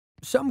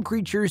Some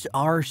creatures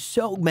are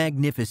so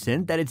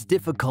magnificent that it's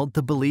difficult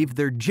to believe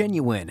they're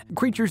genuine.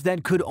 Creatures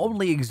that could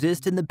only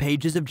exist in the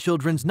pages of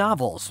children's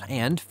novels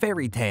and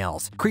fairy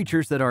tales.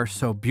 Creatures that are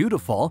so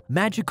beautiful,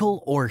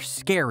 magical, or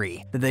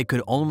scary that they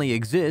could only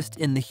exist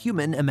in the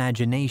human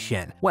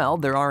imagination. Well,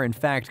 there are in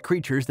fact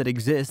creatures that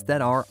exist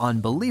that are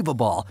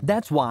unbelievable.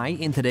 That's why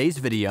in today's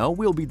video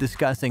we'll be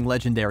discussing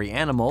legendary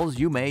animals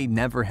you may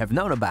never have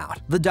known about.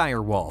 The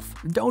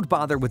direwolf. Don't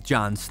bother with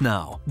Jon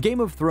Snow. Game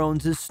of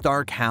Thrones'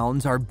 stark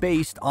hounds are based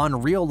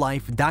on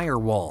real-life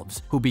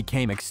direwolves, who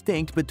became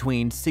extinct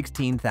between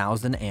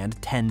 16,000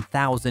 and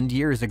 10,000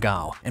 years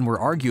ago, and were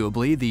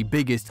arguably the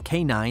biggest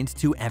canines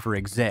to ever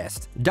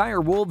exist.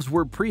 Direwolves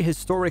were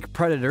prehistoric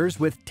predators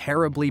with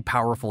terribly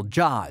powerful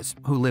jaws,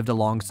 who lived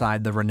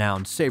alongside the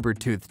renowned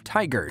sabre-toothed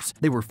tigers.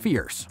 They were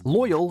fierce,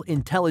 loyal,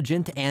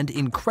 intelligent, and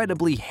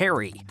incredibly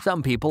hairy.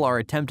 Some people are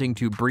attempting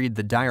to breed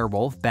the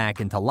direwolf back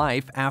into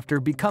life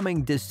after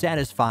becoming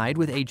dissatisfied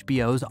with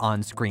HBO's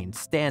on-screen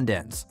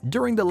stand-ins.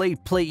 During the late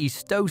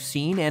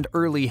Pleistocene and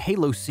early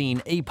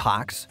Holocene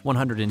epochs,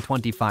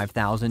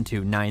 125,000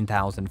 to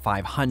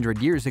 9,500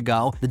 years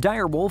ago, the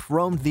direwolf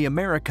roamed the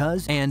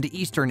Americas and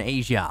Eastern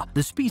Asia.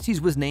 The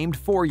species was named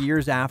 4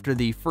 years after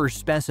the first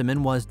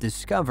specimen was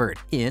discovered,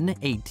 in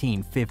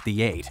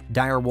 1858.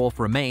 Direwolf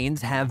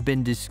remains have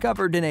been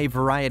discovered in a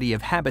variety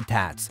of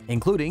habitats,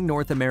 including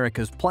North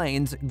America's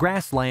plains,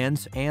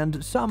 grasslands,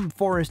 and some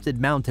forested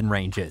mountain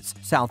ranges,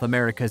 South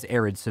America's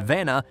arid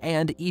savanna,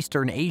 and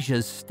Eastern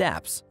Asia's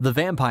steppes. The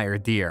vampire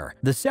deer.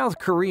 The South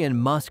Korean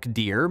musk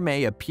deer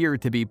may appear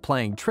to be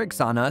playing tricks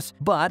on us,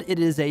 but it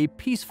is a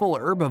peaceful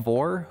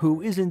herbivore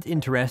who isn't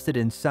interested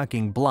in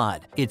sucking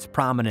blood. Its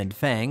prominent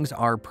fangs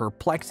are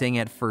perplexing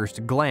at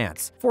first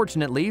glance.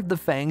 Fortunately, the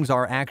fangs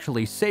are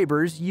actually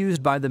sabers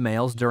used by the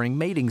males during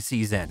mating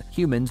season.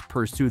 Humans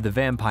pursue the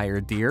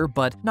vampire deer,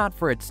 but not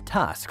for its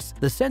tusks.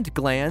 The scent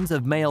glands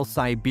of male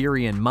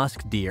Siberian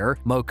musk deer,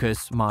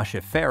 Mochus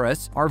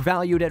moschiferus, are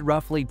valued at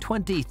roughly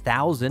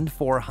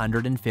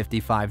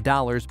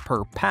 $20,455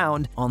 per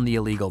pound on the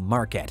illegal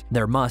market.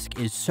 Their musk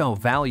is so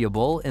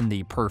valuable in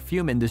the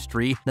perfume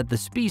industry that the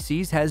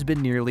species has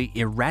been nearly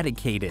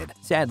eradicated.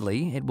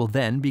 Sadly, it will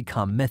then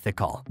become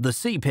mythical. The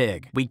sea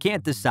pig. We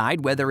can't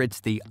decide whether it's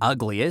the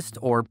ugliest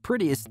or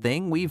prettiest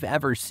thing we've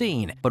ever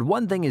seen, but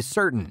one thing is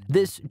certain: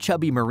 this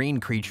chubby marine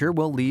creature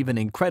will leave an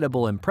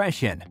incredible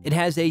impression. It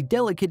has a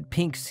delicate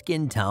pink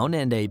skin tone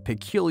and a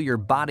peculiar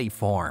body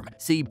form.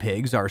 Sea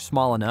pigs are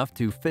small enough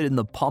to fit in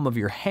the palm of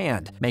your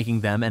hand,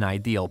 making them an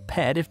ideal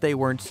pet if they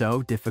weren't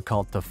so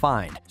difficult to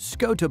find.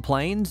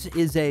 Scotoplanes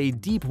is a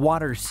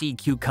deep-water sea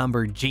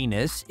cucumber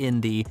genus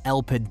in the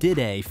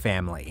Elpididae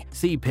family.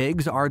 Sea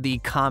pigs are the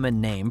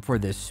common name for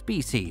this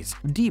species.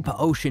 Deep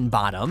ocean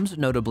bottoms,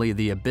 notably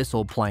the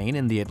abyssal plain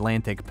in the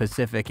Atlantic,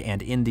 Pacific,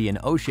 and Indian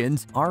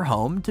Oceans, are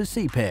home to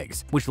sea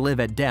pigs, which live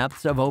at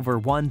depths of over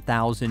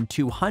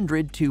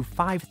 1,200 to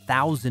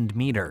 5,000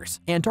 meters.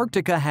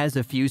 Antarctica has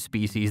a few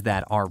species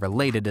that are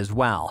related as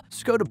well.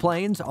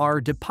 Scotoplanes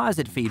are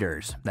deposit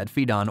feeders that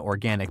feed on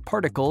organic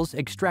particles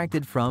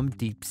extracted from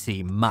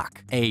deep-sea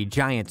muck. A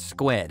giant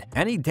squid.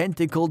 Any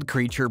tentacled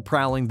creature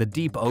prowling the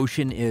deep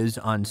ocean is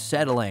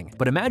unsettling,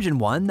 but imagine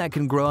one that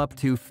can grow up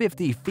to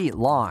 50 feet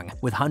long,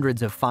 with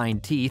hundreds of fine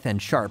teeth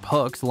and sharp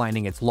hooks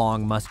lining its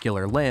long,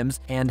 muscular limbs,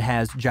 and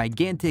has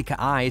gigantic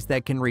eyes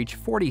that can reach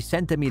 40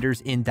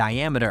 centimeters in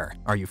diameter.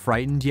 Are you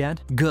frightened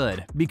yet?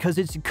 Good, because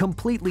it's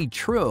completely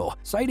true.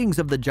 Sightings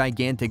of the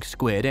gigantic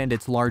squid and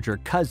its larger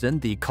cousin,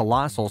 the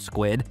colossal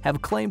squid,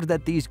 have claimed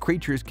that these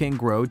creatures can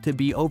grow to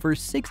be over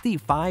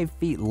 65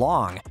 feet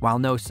long. While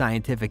no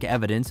scientific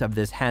evidence of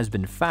this has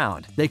been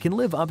found, they can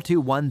live up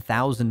to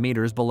 1,000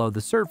 meters below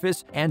the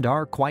surface and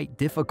are quite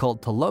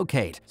difficult to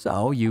locate,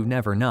 so you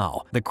never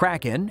know. The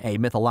kraken, a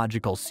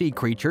mythological sea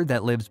creature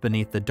that lives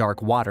beneath the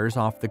dark waters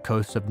off the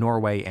coasts of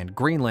Norway and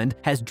Greenland,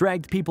 has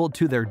dragged people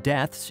to their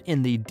deaths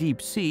in the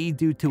deep sea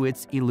due to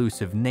its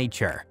elusive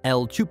nature.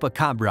 El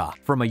chupacabra.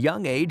 From a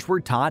young age, we're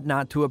taught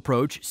not to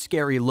approach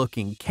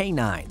scary-looking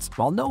canines.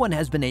 While no one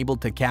has been able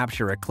to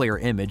capture a clear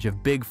image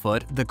of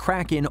Bigfoot, the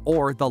kraken,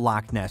 or the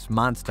Loch Ness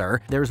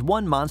monster, there's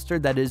one monster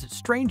that is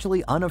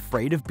strangely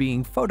unafraid of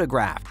being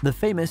photographed: the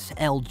famous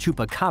El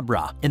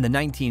chupacabra. In the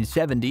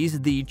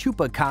 1970s, the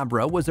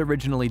chupacabra was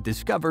originally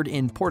discovered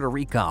in Puerto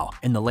Rico.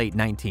 In the late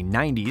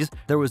 1990s,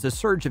 there was a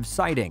surge of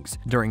sightings.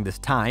 During this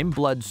time,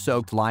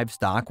 blood-soaked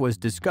livestock was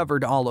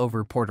discovered all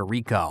over Puerto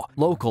Rico.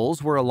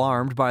 Locals were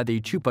alarmed by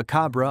the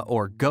chupacabra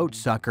or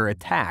goat-sucker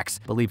attacks,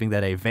 believing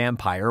that a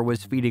vampire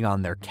was feeding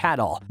on their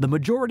cattle. The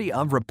majority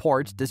of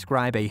reports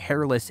describe a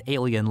hairless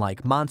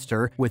alien-like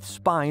monster with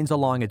spines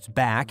along its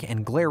back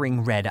and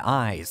glaring red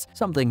eyes,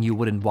 something you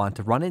wouldn't want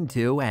to run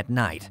into at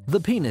night. The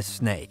penis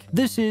snake.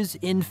 This is,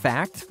 in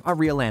fact, a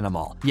real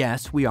animal.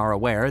 Yes, we are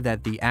aware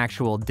that the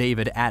actual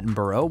David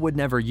Attenborough would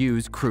never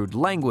use crude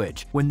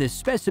language. When this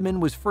specimen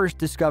was first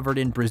discovered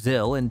in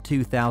Brazil in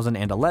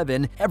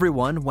 2011,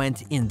 everyone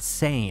went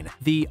insane.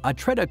 The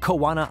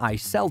Atretocoana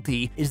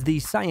icelti is the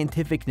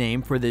scientific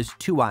name for this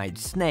two-eyed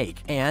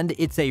snake, and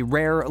it's a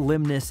rare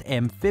limnous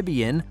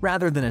amphibian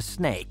rather than a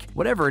snake.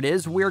 Whatever it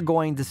is, we're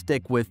going to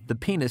stick with the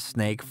penis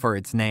snake for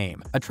its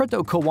name.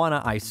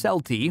 Atretokowana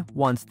icelti,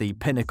 once the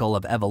pinnacle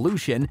of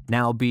evolution,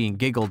 now being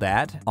giggled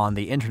at on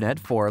the internet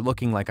for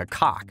looking like a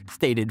cock,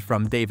 stated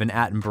from David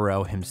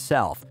Attenborough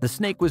himself. The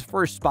snake was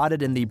first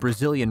spotted in the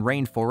Brazilian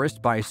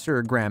rainforest by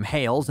Sir Graham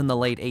Hales in the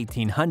late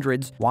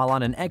 1800s while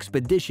on an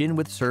expedition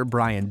with Sir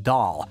Brian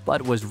Dahl,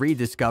 but was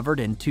rediscovered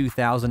in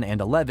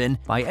 2011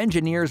 by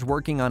engineers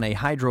working on a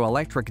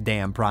hydroelectric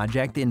dam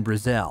project in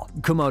Brazil.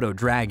 Komodo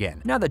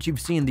dragon. Now that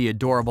you've seen the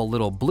adorable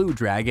little blue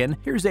dragon,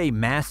 here's a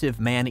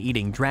massive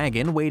man-eating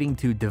dragon waiting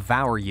to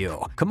devour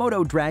you.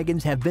 Komodo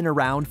dragons have been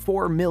around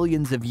for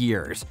millions of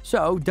years,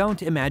 so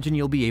don't imagine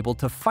you'll be able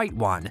to fight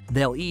one.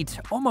 They'll eat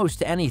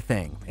almost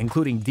anything,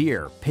 including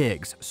deer,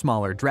 pigs,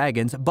 smaller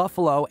dragons,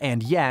 buffalo,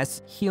 and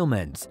yes,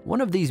 humans. One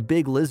of these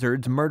big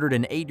lizards murdered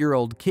an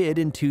 8-year-old kid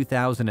in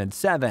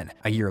 2007.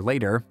 A year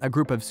later, a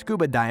group of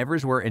scuba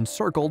divers were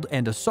encircled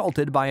and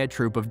assaulted by a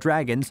troop of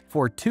dragons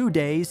for 2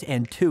 days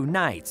and 2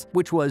 nights,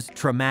 which was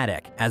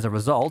traumatic. As a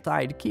result,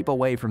 I'd keep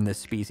away from this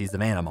species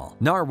of animal.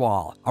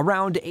 Narwhal.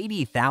 Around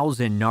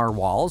 80,000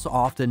 narwhals,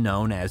 often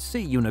known as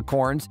sea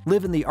unicorns,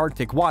 live in the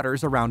Arctic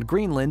waters around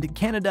Greenland,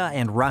 Canada,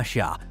 and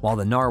Russia. While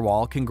the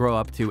narwhal can grow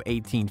up to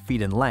 18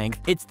 feet in length,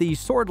 it's the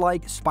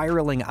sword-like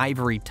spiraling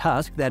ivory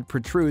tusk that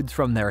protrudes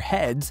from their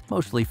heads,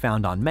 mostly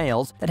found on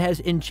males, that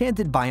has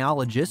enchanted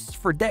biologists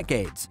for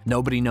decades.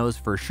 Nobody knows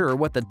for sure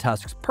what the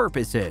tusk's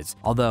purpose is,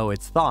 although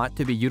it's thought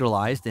to be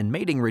utilized in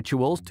mating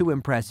rituals to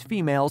impress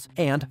females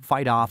and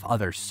fight off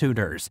other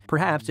suitors.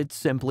 Perhaps it's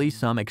simply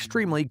some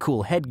extremely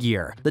cool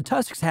headgear. The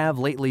tusks have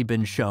lately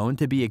been shown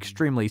to be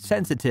extremely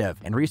sensitive,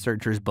 and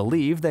researchers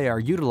believe they are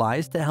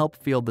utilized to help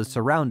feel the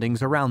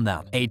surroundings around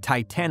them. A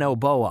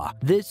titanoboa.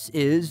 This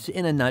is,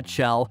 in a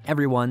nutshell,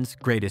 everyone's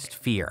greatest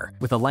fear.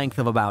 With a length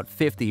of about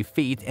 50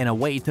 feet and a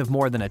weight of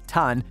more than a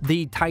ton,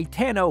 the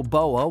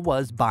titanoboa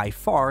was by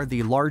far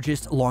the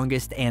largest,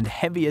 longest, and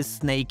heaviest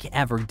snake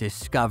ever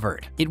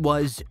discovered. It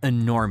was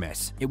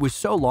enormous. It was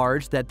so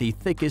large that the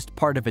thickest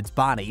part of its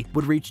body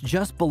would reach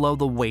just below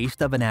the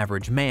waist of an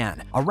average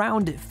man.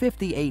 Around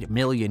 58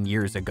 million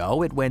years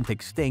ago, it went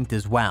extinct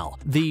as well.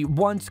 The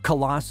once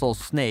colossal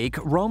snake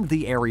roamed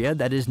the area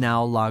that is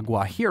now La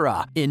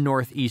Guajira in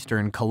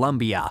northeastern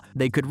Colombia.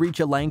 They could reach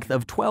a length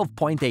of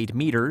 12.8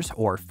 meters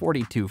or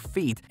 42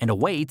 feet and a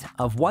weight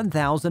of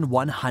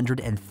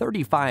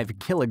 1,135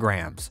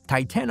 kilograms.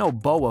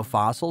 Titanoboa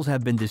fossils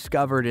have been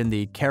discovered in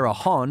the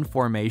Carajon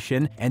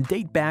Formation and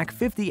date back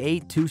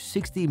 58 to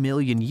 60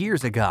 million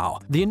years ago.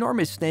 The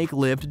enormous snake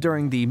lived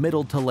during the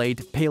Middle to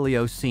Late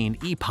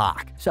Paleocene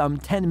epoch, some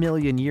 10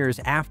 million years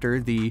after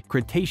the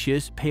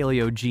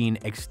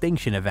Cretaceous-Paleogene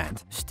extinction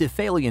event.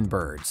 Styphalian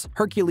birds.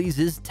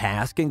 Hercules'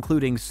 task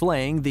including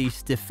slaying the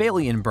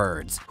Styphalian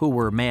birds, who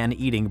were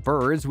man-eating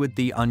birds with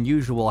the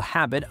unusual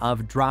habit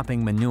of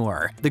dropping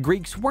manure. The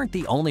Greeks weren't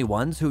the only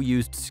ones who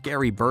used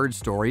scary bird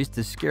stories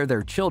to scare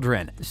their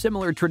children.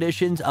 Similar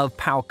traditions of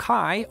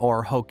paukai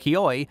or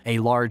hokioi, a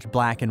large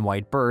black and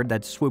white bird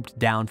that swooped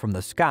down from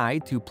the sky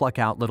to pluck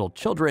out little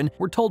children,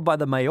 were told by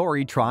the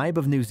Maori tribe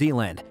of New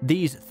Zealand.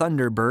 These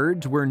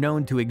thunderbirds were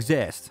known to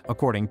exist,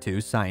 according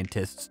to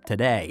scientists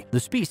today. The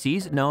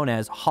species, known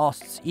as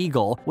Haast's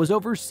eagle, was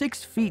over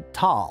 6 feet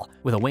tall,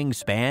 with a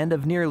wingspan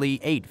of nearly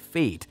 8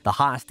 feet. The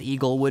Haast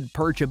eagle would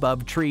perch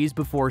above trees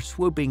before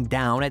swooping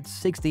down at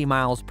 60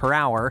 miles per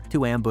hour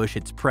to ambush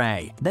its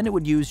prey. Then it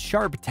would use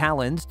sharp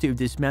talons to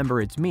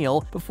dismember its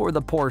meal before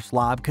the poor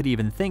slob could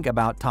even think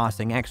about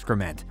tossing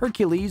excrement.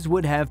 Hercules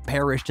would have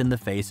perished in the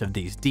face of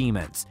these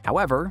demons.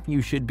 However,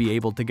 you should be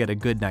able to get a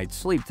good night's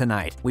sleep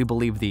tonight. We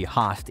believe the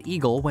Haast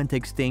eagle went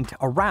extinct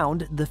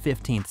around the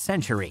 15th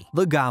century.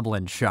 The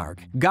goblin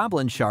shark.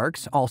 Goblin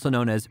sharks, also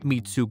known as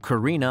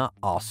Mitsukurina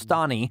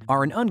austani,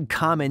 are an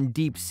uncommon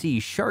deep-sea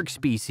shark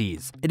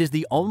species. It is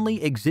the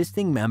only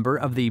existing member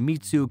of the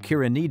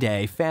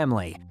Mitsukirinidae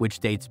family, which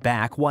dates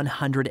back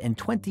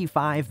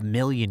 125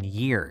 million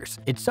years.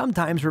 It's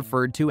sometimes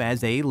referred to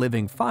as a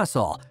living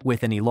fossil,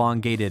 with an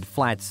elongated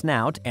flat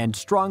snout and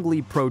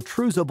strongly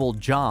protrusible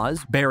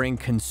jaws bearing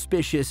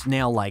conspicuous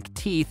nail-like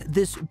teeth.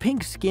 This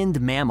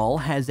pink-skinned mammal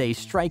has a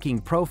striking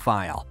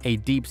profile, a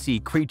deep-sea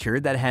creature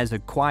that has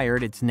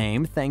acquired its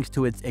name thanks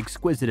to its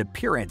exquisite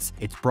appearance.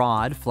 Its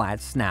broad,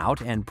 flat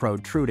snout and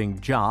protruding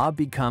jaw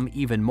become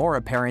even more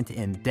apparent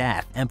in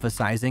death,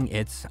 emphasizing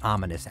its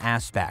ominous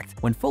aspect.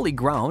 When fully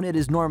grown, it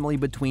is normally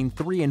between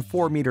 3 and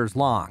 4 meters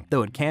long,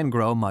 though it can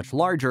grow much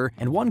larger,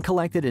 and one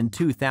collected in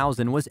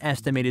 2000 was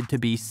estimated to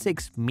be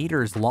 6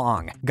 meters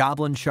long.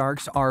 Goblin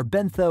sharks are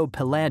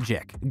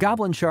benthopelagic.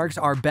 Goblin sharks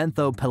are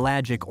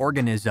benthopelagic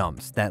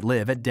organisms that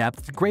live at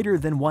depths greater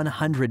than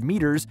 100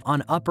 meters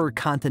on upper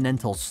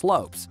continental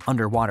slopes,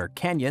 underwater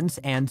canyons,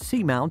 and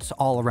seamounts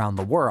all around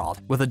the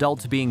world. With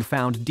adults being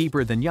found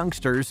deeper than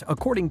youngsters,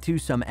 according to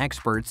some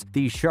experts,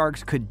 these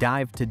sharks could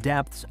dive to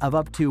depths of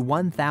up to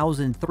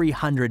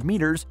 1,300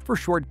 meters for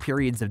short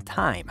periods of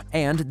time.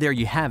 And there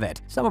you have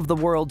it, some of the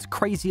world's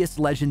craziest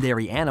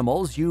legendary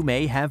animals you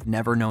may have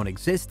never known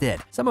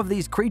existed. Some of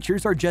these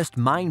creatures are just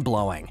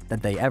mind-blowing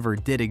that they ever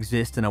did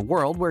exist in a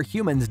world where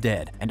humans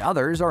did, and and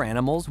others are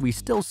animals we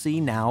still see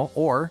now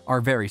or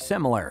are very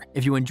similar.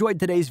 If you enjoyed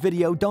today's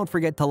video, don't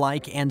forget to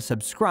like and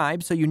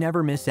subscribe so you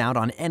never miss out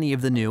on any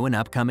of the new and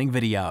upcoming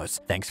videos.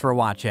 Thanks for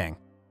watching.